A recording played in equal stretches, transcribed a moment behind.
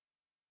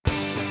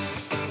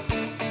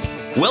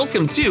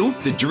Welcome to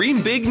the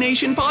Dream Big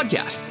Nation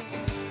podcast.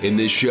 In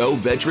this show,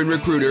 veteran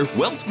recruiter,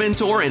 wealth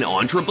mentor, and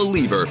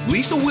entrepreneur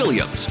Lisa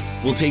Williams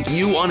will take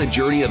you on a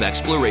journey of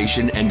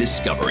exploration and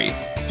discovery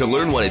to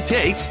learn what it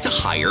takes to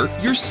hire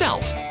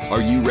yourself.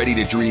 Are you ready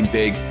to dream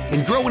big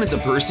and grow into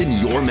the person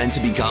you're meant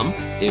to become?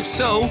 If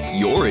so,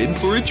 you're in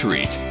for a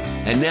treat.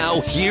 And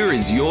now, here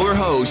is your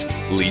host,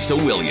 Lisa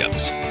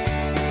Williams.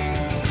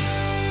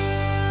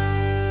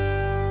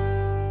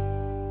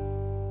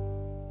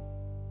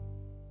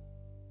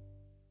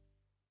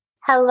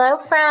 Hello,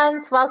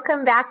 friends.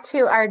 Welcome back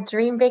to our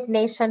Dream Big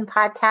Nation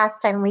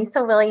podcast. I'm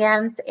Lisa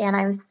Williams, and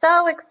I'm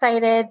so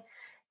excited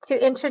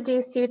to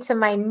introduce you to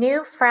my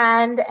new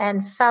friend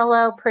and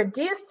fellow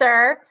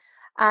producer,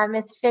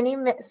 Miss Fanny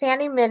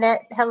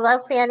Minute. Hello,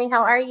 Fanny.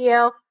 How are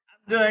you?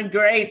 Doing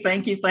great.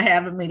 Thank you for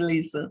having me,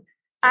 Lisa.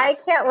 I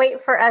can't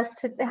wait for us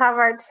to have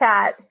our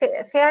chat.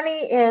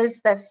 Fanny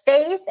is the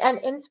faith and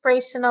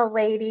inspirational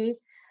lady.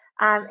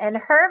 And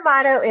her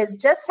motto is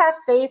just have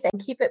faith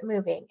and keep it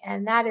moving.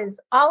 And that is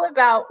all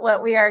about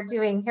what we are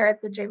doing here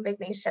at the Dream Big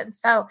Nation.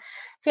 So,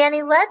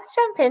 Fanny, let's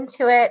jump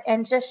into it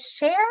and just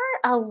share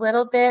a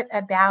little bit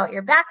about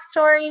your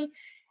backstory.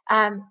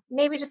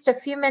 Maybe just a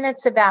few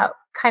minutes about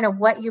kind of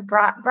what you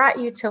brought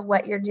you to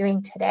what you're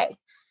doing today.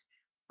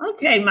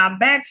 Okay, my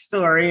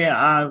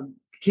backstory,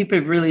 keep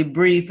it really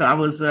brief. I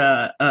was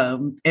a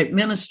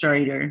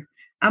administrator.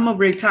 I'm a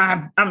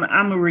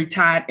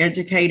retired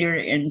educator.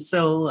 And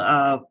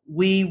so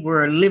we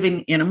were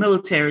living in a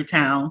military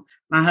town.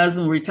 My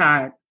husband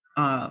retired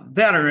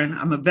veteran.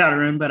 I'm a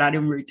veteran, but I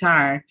didn't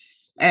retire.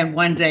 And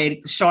one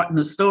day, to shorten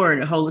the story,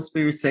 the Holy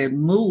Spirit said,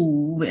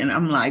 move. And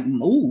I'm like,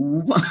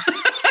 move?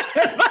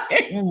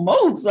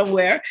 Move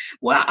somewhere.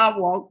 Well, I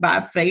walk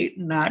by faith,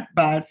 not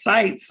by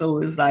sight. So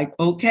it's like,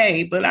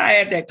 okay. But I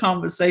had that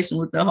conversation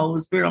with the Holy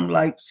Spirit. I'm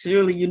like,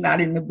 surely you're not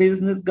in the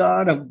business,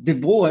 God, of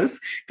divorce.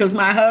 Because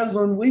my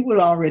husband, we were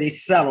already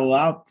settled.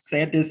 I've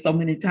said this so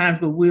many times,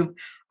 but we've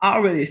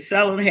already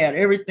settled, had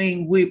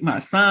everything with my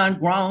son,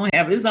 grown,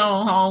 have his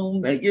own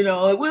home. You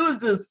know, it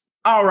was just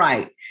all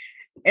right.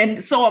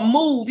 And so a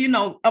move, you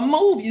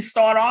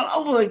start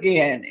all over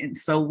again. And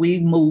so we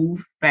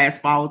moved,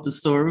 fast forward the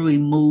story, we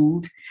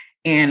moved.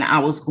 And I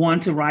was going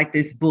to write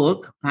this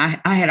book. I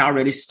had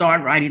already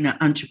started writing an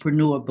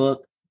entrepreneur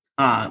book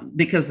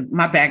because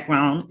my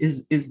background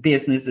is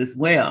business as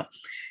well.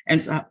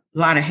 And so a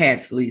lot of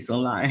hats, Lisa, a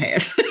lot of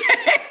hats.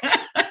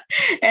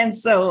 And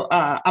so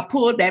I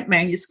pulled that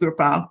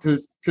manuscript out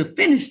to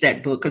finish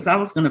that book because I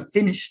was going to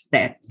finish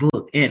that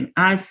book. And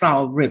I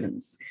saw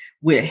ribbons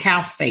with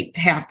have faith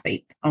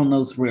on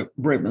those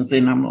ribbons.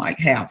 And I'm like,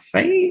 have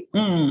faith?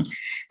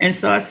 And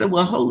so I said,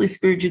 well, Holy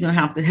Spirit, you're going to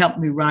have to help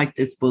me write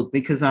this book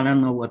because I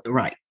don't know what to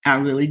write. I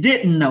really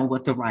didn't know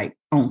what to write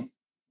on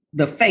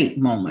the faith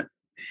moment,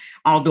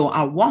 although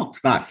I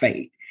walked by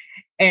faith.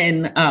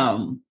 And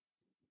I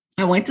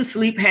went to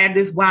sleep, had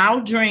this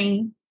wild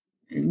dream,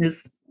 and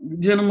this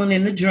gentleman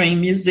in the dream,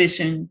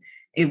 musician,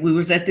 we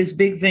was at this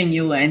big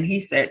venue and he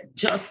said,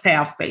 just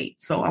have faith.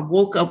 So I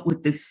woke up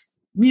with this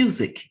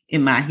music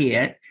in my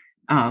head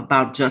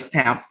about just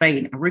have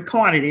faith. I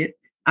recorded it.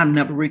 I've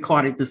never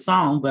recorded the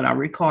song, but I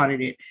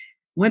recorded it.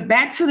 Went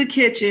back to the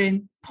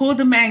kitchen, pulled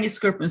the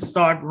manuscript and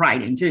started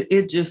writing.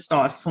 It just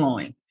started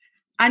flowing.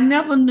 I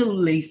never knew,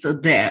 Lisa,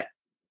 that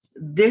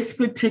this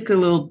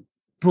particular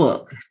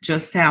book,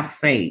 Just Have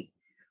Faith,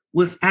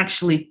 was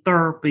actually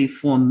therapy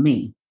for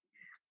me.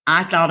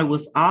 I thought it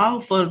was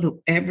all for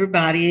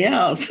everybody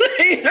else,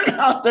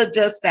 to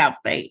just have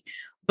faith.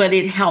 But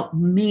it helped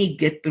me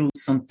get through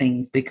some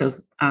things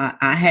because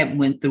I had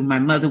went through my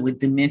mother with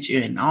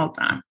dementia and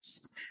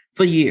Alzheimer's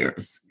for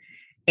years.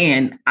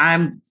 And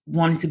I'm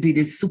wanting to be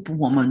this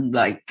superwoman,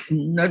 like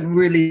not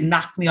really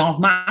knock me off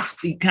my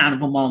feet kind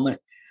of a moment.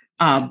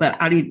 But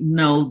I didn't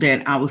know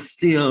that I was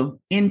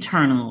still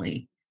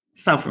internally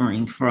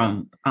suffering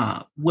from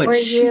what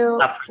she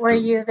suffered. Were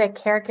you the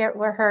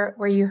caregiver?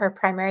 Were you her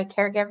primary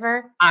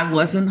caregiver? I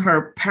wasn't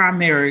her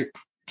primary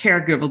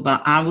caregiver,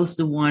 but I was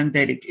the one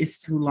that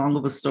it's too long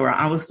of a story.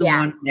 I was the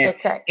one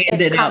that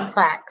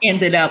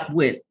ended up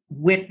with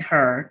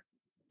her,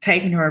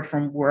 taking her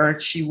from where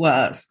she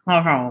was,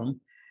 her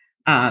home,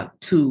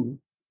 to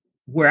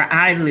where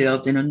I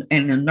lived in a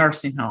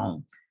nursing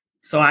home,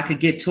 so I could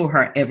get to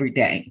her every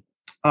day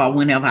or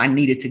whenever I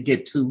needed to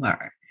get to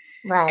her.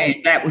 Right.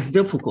 And that was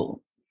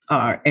difficult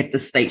at the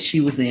state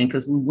she was in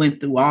because we went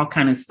through all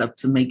kind of stuff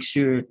to make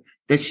sure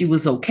that she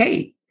was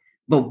okay,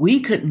 but we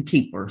couldn't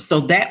keep her.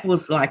 So that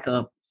was like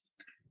felt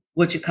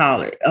like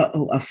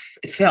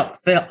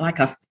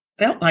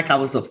I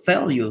was a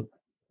failure,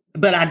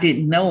 but I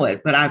didn't know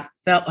it. But I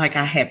felt like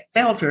I had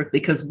failed her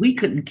because we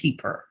couldn't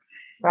keep her.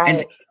 Right.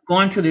 And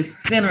going to this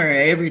center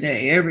every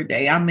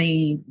day. I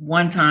mean,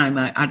 one time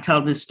I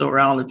tell this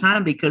story all the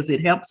time because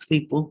it helps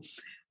people.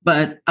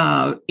 But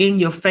in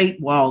your faith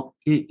walk,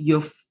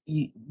 you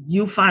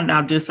find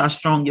out just how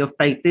strong your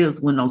faith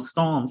is when those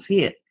storms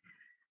hit.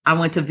 I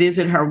went to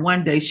visit her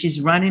one day.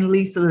 She's running,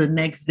 Lisa. The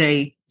next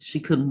day, she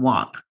couldn't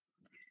walk.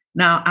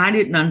 Now, I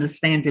didn't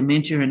understand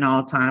dementia and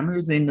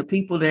Alzheimer's, and the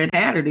people that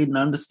had it didn't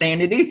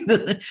understand it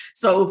either.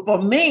 So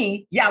for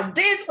me, y'all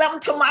did something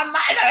to my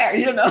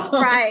mother,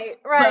 Right,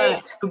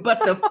 right.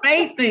 But the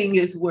faith thing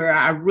is where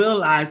I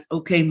realized,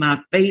 okay,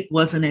 my faith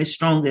wasn't as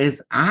strong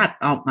as I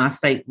thought my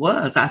faith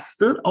was. I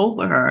stood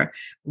over her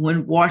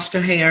washed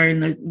her hair in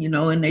the,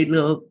 in a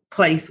little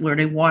place where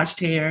they washed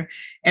hair.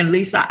 And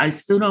Lisa, I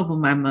stood over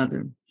my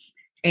mother,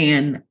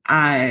 and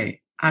I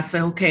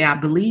say, okay, I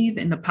believe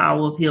in the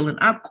power of healing.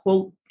 I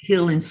quote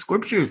healing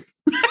scriptures.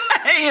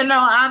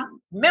 I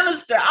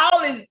minister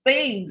all these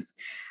things,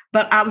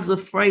 but I was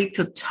afraid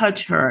to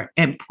touch her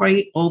and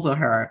pray over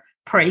her,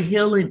 pray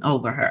healing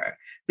over her,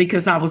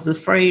 because I was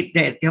afraid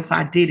that if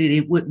I did it,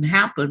 it wouldn't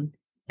happen.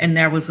 And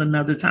there was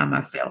another time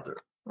I felt her.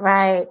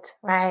 Right.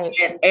 But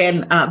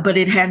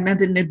it had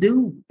nothing to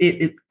do.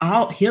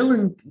 All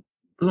healing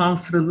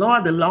belongs to the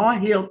Lord. The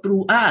Lord healed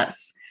through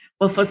us.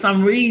 But for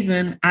some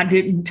reason, I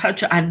didn't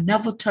touch her. I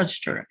never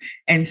touched her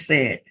and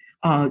said,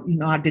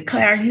 I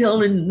declare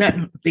healing,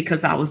 nothing,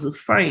 because I was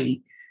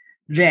afraid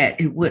that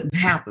it wouldn't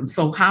happen.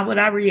 So how would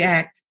I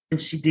react if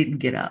she didn't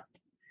get up?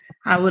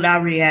 How would I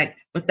react?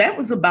 But that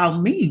was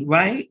about me,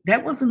 right?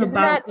 That wasn't Isn't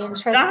about that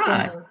interesting?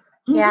 God.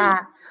 Mm-hmm. Yeah.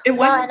 It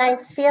wasn't. And I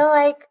feel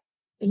like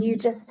you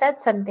just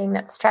said something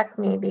that struck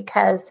me,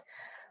 because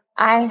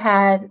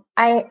I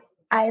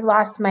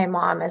lost my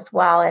mom as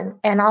well,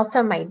 and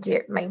also my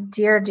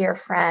dear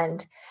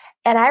friend.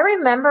 And I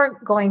remember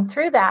going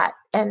through that.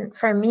 And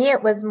for me,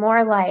 it was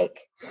more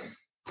like,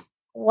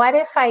 what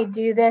if I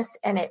do this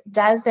and it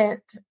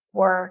doesn't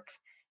work?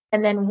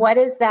 And then what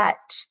is that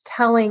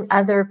telling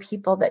other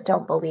people that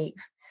don't believe?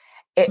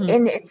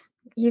 And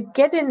you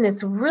get in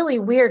this really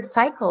weird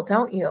cycle,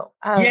 don't you?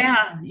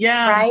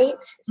 Yeah.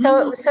 Right.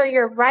 So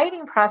your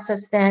writing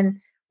process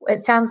then, it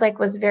sounds like,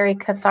 was very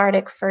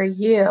cathartic for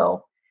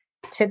you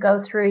to go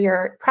through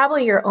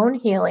probably your own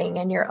healing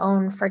and your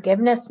own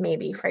forgiveness,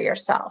 maybe, for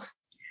yourself.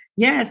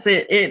 Yes,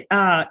 it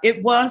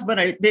was, but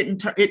it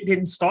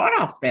didn't start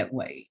off that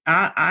way.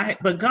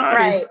 But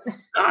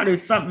God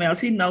is something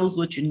else. He knows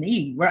what you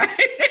need, right?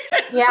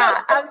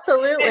 Yeah,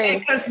 absolutely.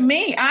 Because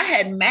I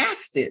had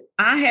mastered.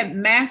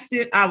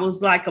 I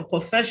was like a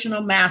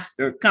professional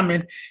master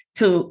coming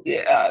to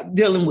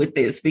dealing with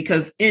this,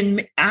 because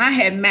I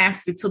had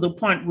mastered to the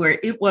point where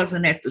it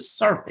wasn't at the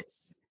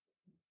surface.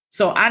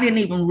 So I didn't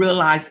even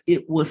realize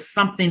it was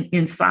something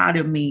inside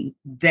of me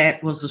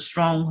that was a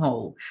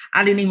stronghold.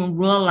 I didn't even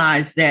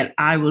realize that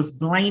I was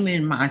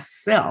blaming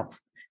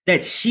myself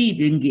that she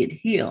didn't get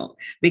healed,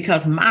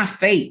 because my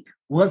faith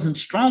wasn't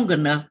strong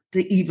enough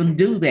to even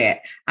do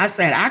that. I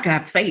said, I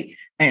got faith.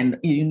 And,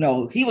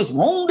 he was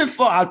wounded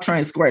for our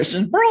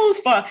transgression,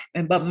 bruised but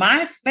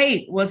my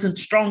faith wasn't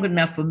strong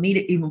enough for me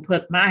to even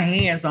put my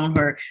hands on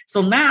her.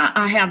 So now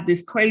I have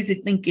this crazy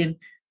thinking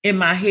in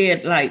my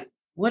head, like,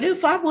 what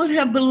if I would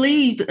have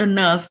believed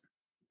enough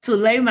to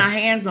lay my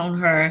hands on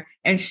her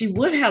and she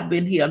would have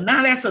been healed?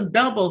 Now that's a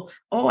double,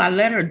 I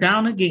let her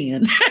down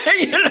again,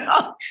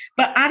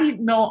 but I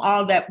didn't know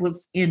all that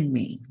was in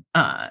me.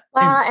 And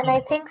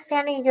I think,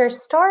 Fanny, your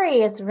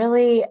story is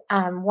really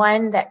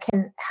one that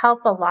can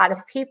help a lot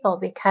of people,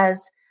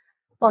 because,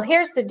 well,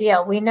 here's the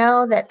deal. We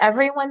know that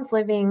everyone's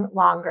living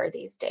longer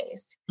these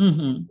days.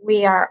 Mm-hmm.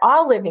 We are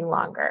all living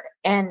longer.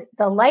 And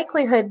the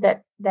likelihood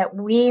that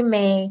we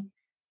may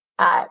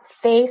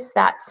face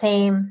that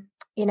same,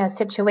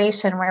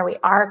 situation where we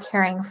are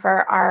caring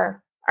for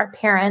our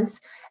parents,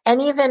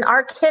 and even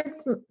our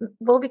kids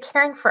will be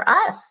caring for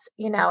us,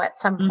 at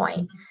some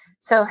point.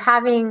 So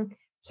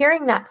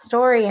hearing that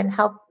story and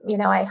help,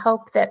 I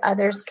hope that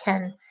others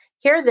can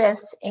hear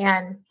this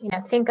and,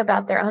 think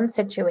about their own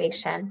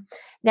situation.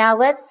 Now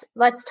let's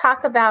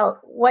talk about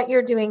what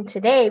you're doing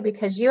today,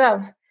 because you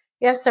have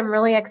some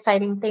really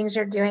exciting things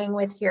you're doing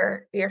with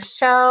your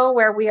show,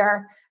 where we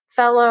are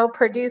fellow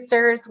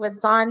producers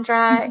with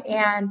Zandra,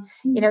 and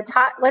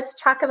let's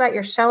talk about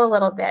your show a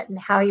little bit and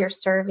how you're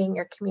serving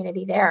your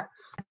community there.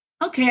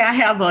 Okay, I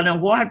have an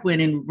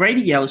award-winning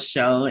radio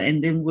show,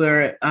 and then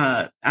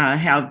I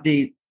have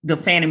the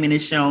Fanny Minute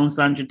show on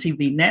Zandra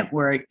TV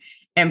Network,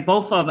 and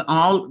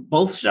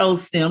both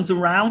shows stems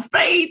around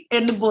faith.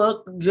 In the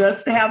book,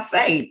 Just Have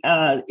Faith,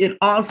 it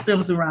all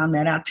stems around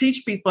that. I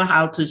teach people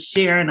how to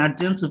share and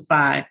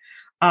identify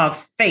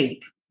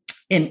faith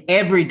in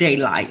everyday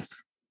life.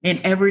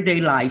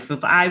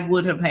 If I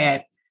would have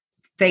had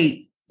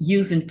faith,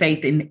 using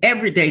faith in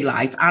everyday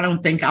life, I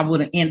don't think I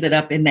would have ended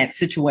up in that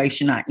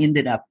situation I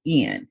ended up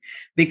in,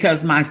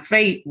 because my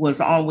faith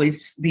was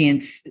always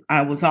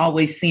I was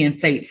always seeing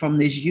faith from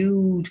this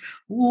huge,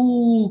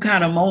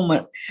 kind of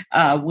moment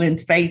when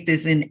faith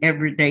is in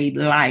everyday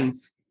life.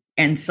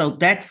 And so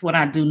that's what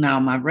I do now.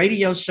 My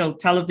radio show,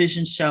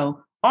 television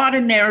show,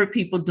 ordinary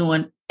people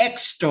doing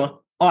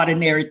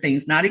extraordinary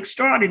things, not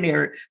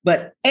extraordinary,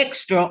 but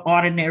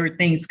extraordinary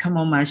things come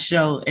on my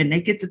show, and they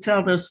get to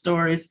tell their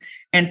stories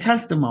and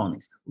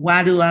testimonies.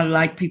 Why do I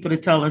like people to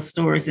tell their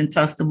stories and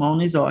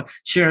testimonies or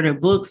share their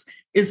books?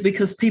 Is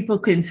because people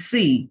can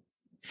see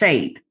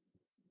faith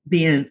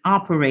being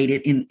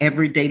operated in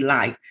everyday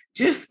life.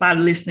 just by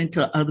listening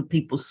to other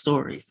people's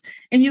stories.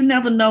 And you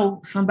never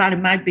know, somebody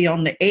might be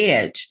on the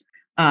edge,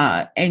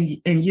 and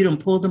you done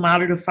pull them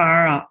out of the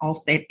fire or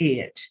off that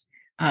edge.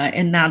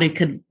 And now they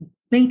could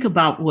think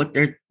about what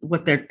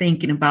they're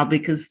thinking about,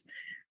 because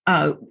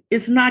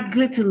it's not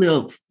good to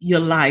live your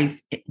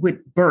life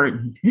with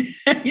burden,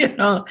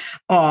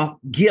 or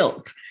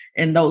guilt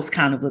and those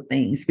kind of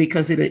things,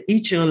 because it'll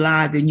eat you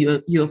alive, and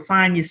you'll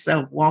find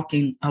yourself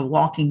walking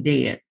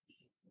dead.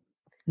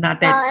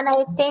 Not that. And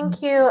I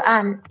think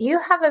you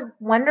have a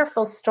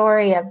wonderful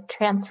story of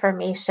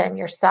transformation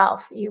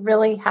yourself. You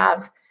really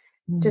have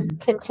just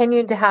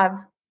continued to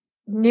have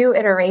new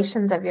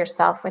iterations of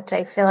yourself, which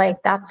I feel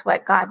like that's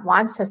what God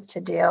wants us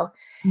to do.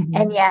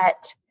 And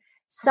yet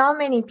so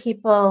many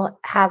people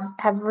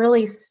have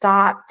really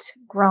stopped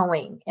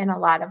growing in a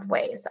lot of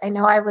ways. I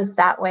know I was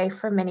that way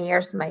for many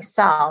years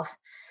myself.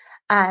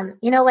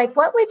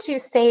 What would you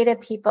say to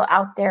people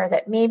out there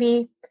that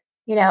maybe,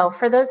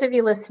 for those of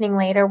you listening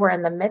later, we're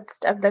in the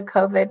midst of the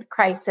COVID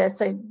crisis.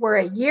 So we're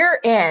a year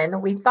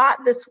in. We thought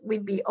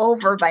we'd be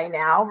over by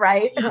now,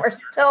 right? And we're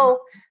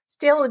still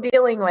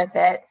dealing with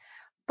it.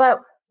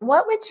 But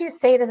what would you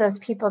say to those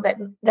people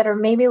that are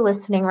maybe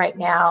listening right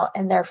now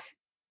and they're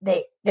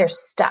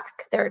stuck?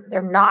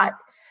 They're not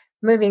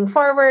moving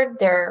forward.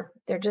 They're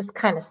just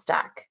kind of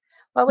stuck.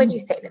 What would you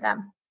say to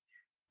them?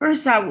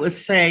 First, I would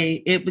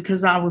say it,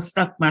 because I was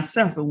stuck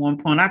myself at one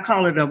point. I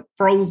call it a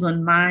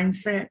frozen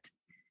mindset,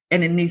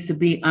 and it needs to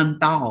be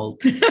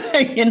unthawed.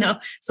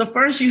 So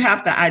first you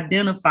have to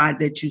identify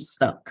that you're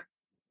stuck.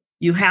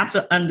 You have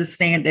to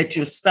understand that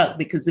you're stuck,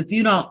 because if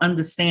you don't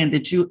understand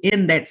that you're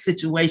in that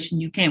situation,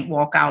 you can't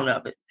walk out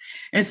of it.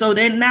 And so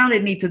then now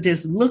they need to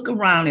just look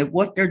around at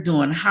what they're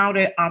doing, how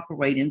they're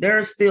operating. There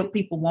are still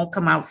people who won't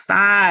come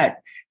outside.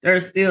 There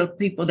are still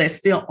people that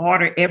still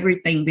order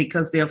everything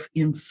because they're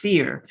in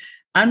fear.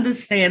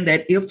 Understand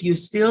that if you're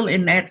still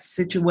in that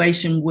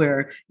situation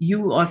where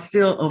you are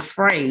still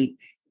afraid,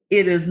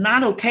 it is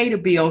not okay to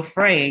be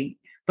afraid,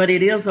 but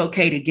it is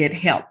okay to get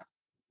help.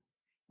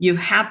 You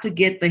have to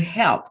get the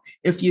help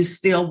if you're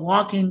still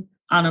walking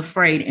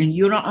unafraid. And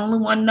you don't only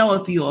want to know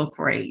if you're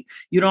afraid.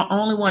 You don't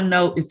only want to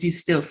know if you're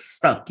still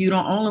stuck. You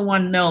don't only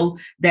want to know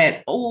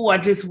that, I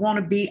just want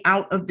to be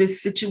out of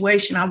this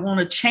situation. I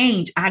want to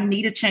change. I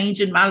need a change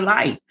in my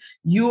life.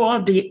 You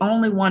are the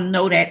only one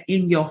know that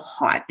in your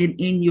heart and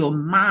in your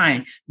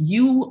mind.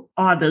 You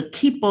are the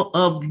keeper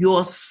of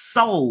your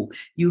soul.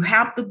 You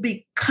have to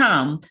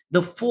become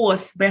the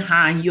force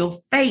behind your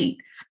faith.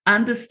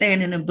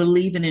 Understanding and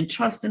believing and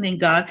trusting in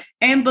God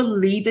and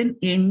believing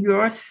in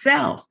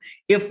yourself.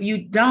 If you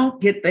don't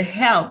get the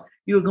help,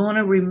 you're going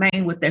to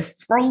remain with that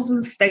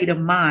frozen state of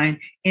mind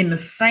in the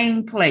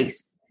same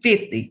place,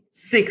 50,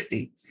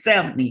 60,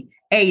 70,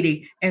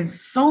 80. And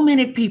so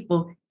many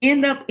people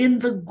end up in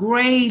the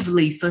grave,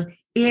 Lisa,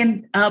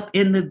 end up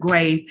in the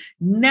grave,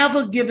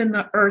 never giving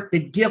the earth the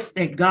gifts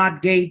that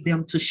God gave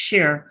them to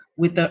share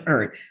with the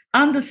earth.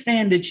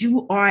 Understand that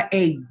you are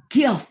a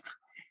gift.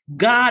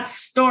 God's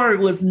story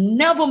was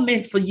never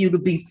meant for you to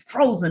be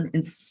frozen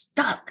and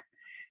stuck.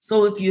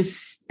 So if you're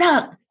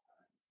stuck,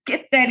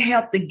 get that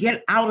help to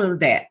get out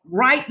of that.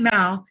 Right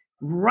now,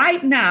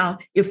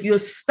 if you're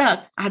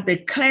stuck, I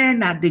declare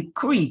and I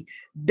decree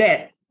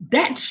that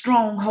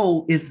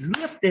stronghold is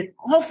lifted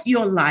off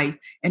your life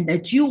and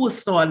that you will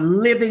start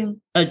living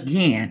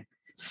again.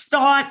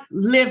 Start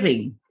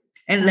living.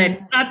 And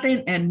let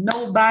nothing and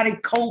nobody,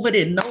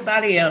 COVID and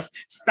nobody else,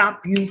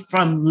 stop you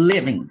from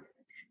living.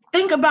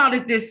 Think about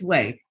it this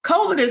way.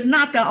 COVID is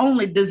not the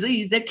only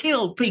disease that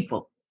kills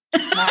people.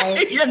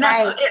 Right,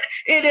 right.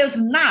 It is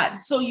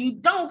not. So you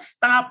don't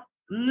stop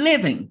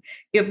living.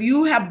 If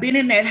you have been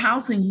in that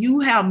house and you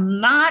have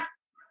not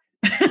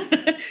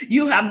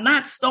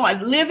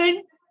started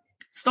living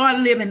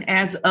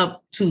as of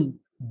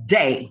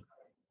today.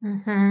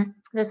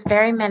 This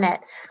very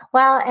minute.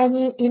 Well, and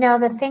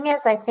the thing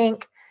is, I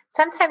think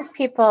sometimes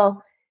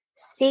people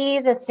see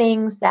the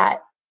things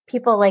that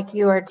people like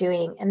you are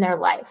doing in their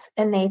life,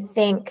 and they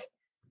think,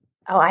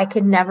 I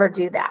could never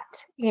do that,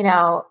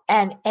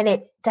 and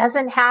it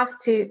doesn't have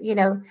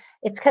to,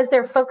 it's because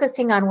they're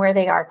focusing on where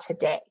they are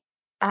today.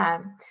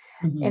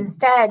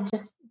 Instead,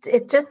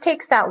 it just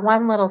takes that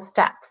one little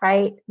step,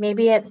 right?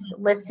 Maybe it's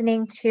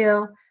listening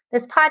to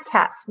this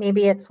podcast.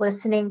 Maybe it's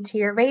listening to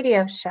your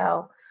radio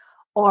show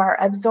or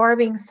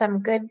absorbing some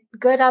good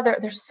other,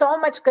 there's so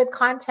much good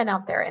content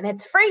out there, and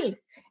it's free.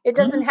 It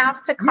doesn't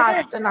have to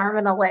cost an arm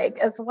and a leg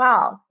as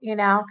well,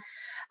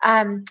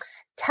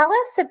 Tell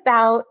us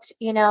about,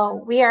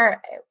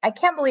 I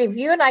can't believe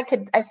you and I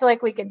feel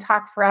like we could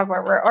talk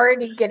forever. We're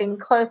already getting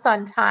close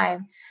on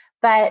time,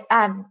 but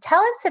tell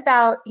us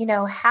about,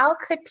 how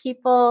could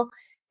people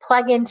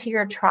plug into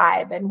your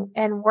tribe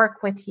and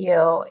work with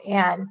you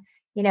and,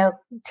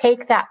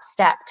 take that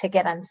step to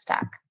get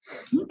unstuck?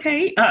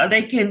 Okay.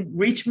 They can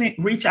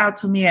reach out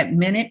to me at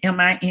Minute,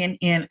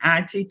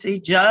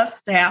 MINNITT,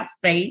 just have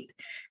faith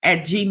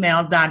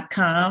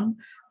 @gmail.com.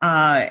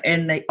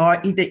 And they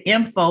are either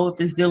info, if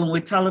it's dealing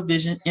with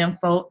television,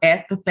 info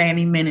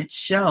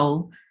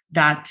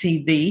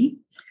 @thefannyminuteshow.tv.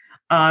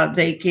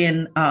 They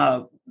can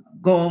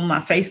go on my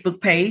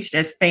Facebook page.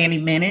 That's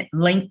Fannie Minute.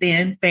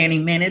 LinkedIn, Fannie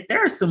Minute.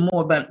 There are some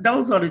more, but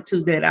those are the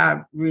two that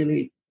I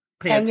really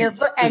pay attention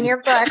to. And your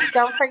book.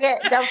 Don't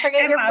forget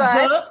your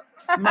book.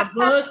 My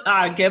book,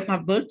 I get my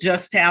book,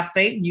 Just Have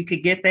Faith. You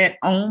could get that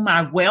on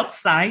my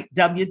website,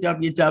 thank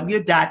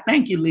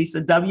you,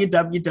 Lisa,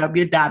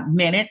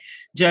 www.minute,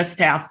 Just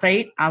Have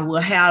Faith. I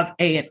will have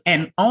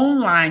an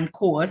online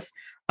course,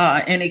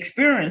 an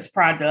experience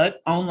product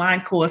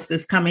online course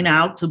that's coming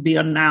out to be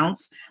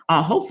announced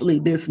hopefully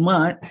this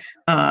month.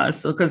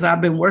 Because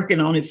I've been working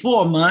on it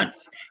 4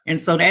 months. And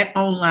so that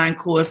online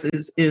course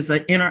is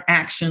an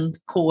interaction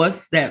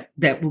course that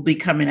will be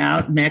coming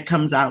out, and that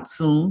comes out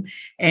soon.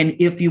 And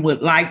if you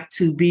would like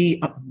to be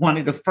one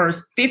of the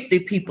first 50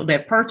 people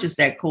that purchase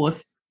that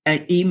course,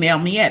 email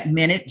me at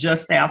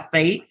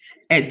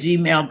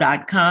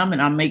minutejusthavefaith@gmail.com,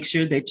 and I'll make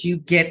sure that you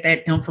get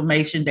that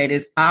information that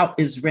is out,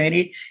 is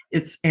ready.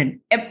 It's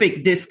an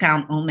epic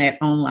discount on that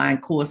online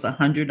course,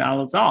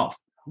 $100 off.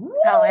 Woo!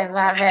 Oh, I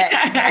love it.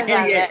 I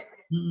love it.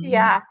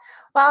 Yeah.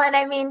 Well, and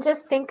I mean,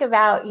 just think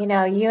about,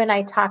 you and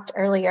I talked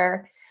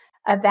earlier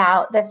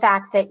about the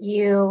fact that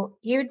you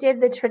did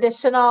the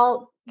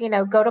traditional,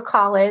 go to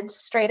college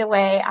straight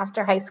away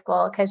after high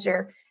school because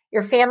your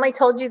family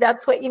told you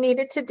that's what you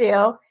needed to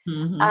do.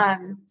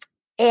 Mm-hmm.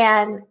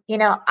 And,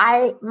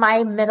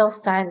 my middle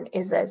son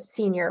is a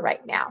senior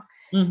right now,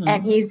 mm-hmm.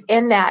 and he's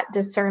in that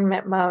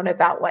discernment mode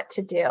about what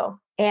to do.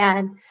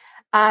 And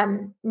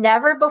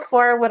never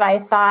before would I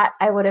thought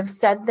I would have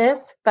said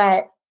this,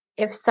 but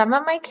if one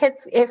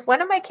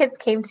of my kids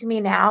came to me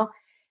now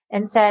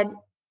and said,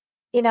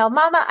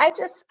 Mama, I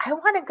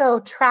want to go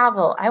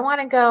travel. I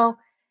want to go,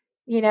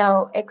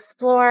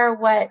 explore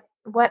what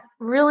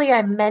really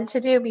I'm meant to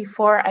do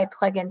before I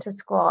plug into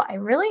school. I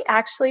really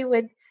actually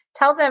would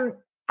tell them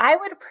I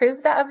would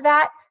approve of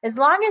that as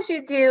long as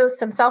you do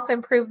some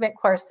self-improvement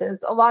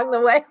courses along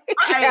the way,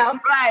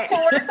 right. to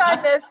work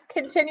on this,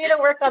 continue to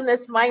work on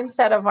this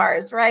mindset of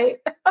ours, right?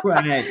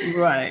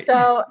 Right.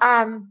 So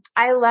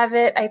I love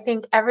it. I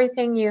think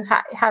everything you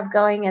have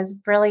going is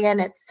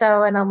brilliant. It's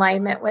so in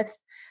alignment with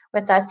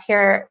us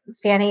here,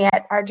 Fannie,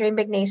 at Our Dream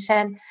Big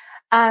Nation.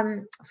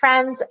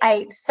 Friends,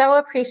 I so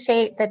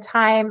appreciate the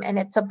time, and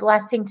it's a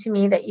blessing to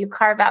me that you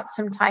carve out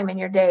some time in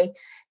your day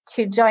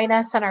to join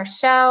us on our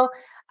show.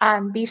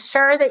 Be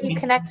sure that you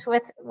connect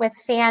with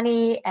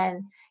Fannie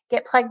and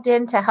get plugged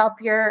in to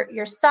help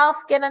yourself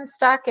get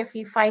unstuck if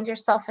you find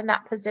yourself in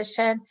that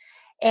position,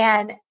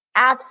 and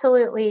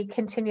absolutely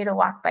continue to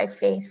walk by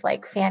faith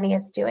like Fannie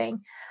is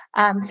doing.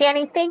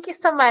 Fannie, thank you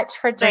so much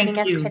for joining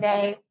us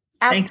today.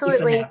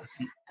 Absolutely.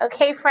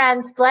 Okay,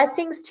 friends,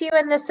 blessings to you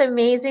in this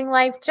amazing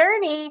life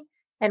journey,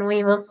 and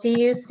we will see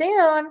you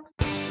soon.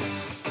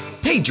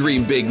 Hey,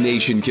 Dream Big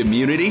Nation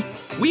community.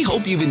 We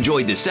hope you've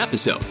enjoyed this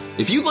episode.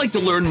 If you'd like to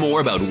learn more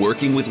about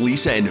working with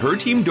Lisa and her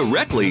team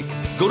directly,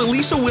 go to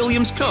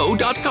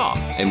lisawilliamsco.com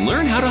and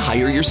learn how to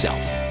hire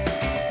yourself.